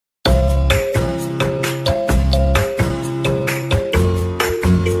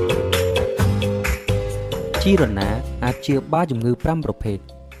ជីរណាអាចជាបាជំងឺ5ប្រភេទ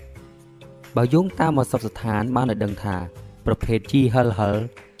បើយោងតាមឱសថស្ថានបានឲ្យដឹងថាប្រភេទជីហិល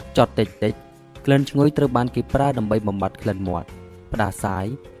ចត់តិចក្លិនឈ្ងុយត្រូវបានគេប្រើដើម្បីបំបត្តិក្លិនមាត់ផ្ដាសាយ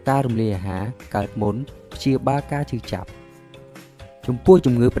ការរំលាយអាហារកើតមុនព្យាបាលការឈឺចាប់ចំពោះ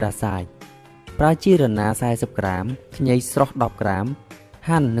ជំងឺផ្ដាសាយប្រើជីរណា40ក្រាមខ្ញីស្រស់10ក្រាម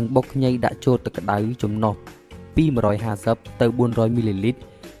ហាន់និងបុកខ្ញីដាក់ចូលទឹកក្តៅចំណុះពី150ទៅ400មីលីលីត្រ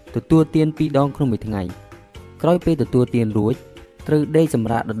ទទួលទាន2ដងក្នុងមួយថ្ងៃក្រោយពេលទទួលទានរួចត្រូវដេកសម្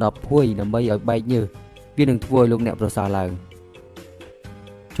រាកដណ្ដប់ភួយដើម្បីឲ្យបែកញើសវានឹងធ្វើឲ្យលោកអ្នកប្រសើរឡើង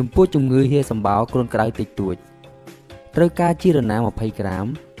ចំពោះជំងឺហៀសម្បោរគ្រុនក្តៅតិចតួចត្រូវការជីរណា20ក្រាម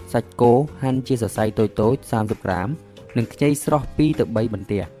សាច់គោហាន់ជាសរសៃតូច30ក្រាមនិងខ្ញីស្រស់2ទៅ3បន្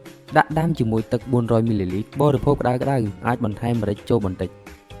ទះដាក់ដាំជាមួយទឹក400មីលីលីត្របរិភោគក្តៅអាចបន្ថែមម្រេចចូលបន្តិច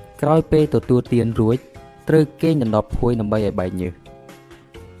ក្រោយពេលទទួលទានរួចត្រូវគេងដណ្ដប់ភួយដើម្បីឲ្យបែកញើស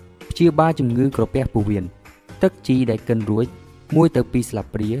ព្យាបាលជំងឺក្រពះពោះវៀនទឹកជីដែលកិនរួច1ទៅ2ស្លាប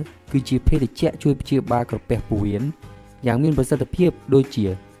ព្រាគឺជាភេសជ្ជៈជួយព្យាបាលក្រពះពោះវៀនយ៉ាងមានប្រសិទ្ធភាពដូចជា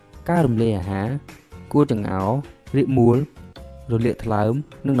ការរំលាយអាហារគួរចង្អោររាគមូលរលាកថ្លើម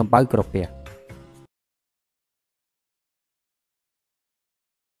និងដំបៅក្រពះ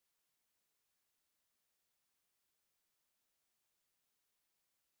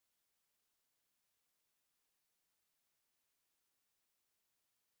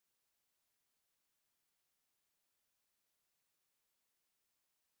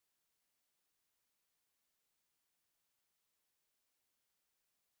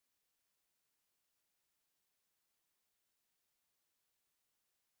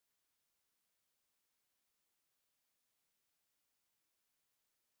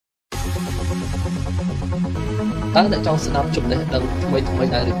តើអ្នកចង់ស្ដាប់ចំណេះដឹងថ្មី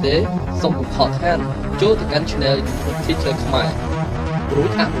ដែរឬទេសូមបង្ខំខានចូលទៅកាន់ Channel TechWorld រួច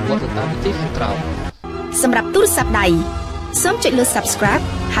អនុវត្តទៅតាមវិធីខាងក្រោមសម្រាប់ទូរស័ព្ទដៃសូមចុចលើ Subscribe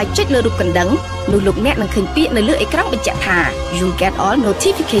ហើយចុចលើរូបកណ្ដឹងនោះលោកអ្នកនឹងឃើញពាក្យនៅលើអេក្រង់បញ្ជាក់ថា You get all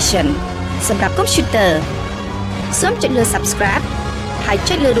notification សម្រាប់ Computer សូមចុចលើ Subscribe ហើយ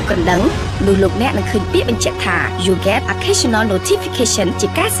ចុចលើរូបកណ្ដឹងនោះលោកអ្នកនឹងឃើញពាក្យបញ្ជាក់ថា You get occasional notification ជា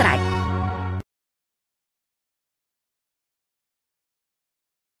ការស្រេច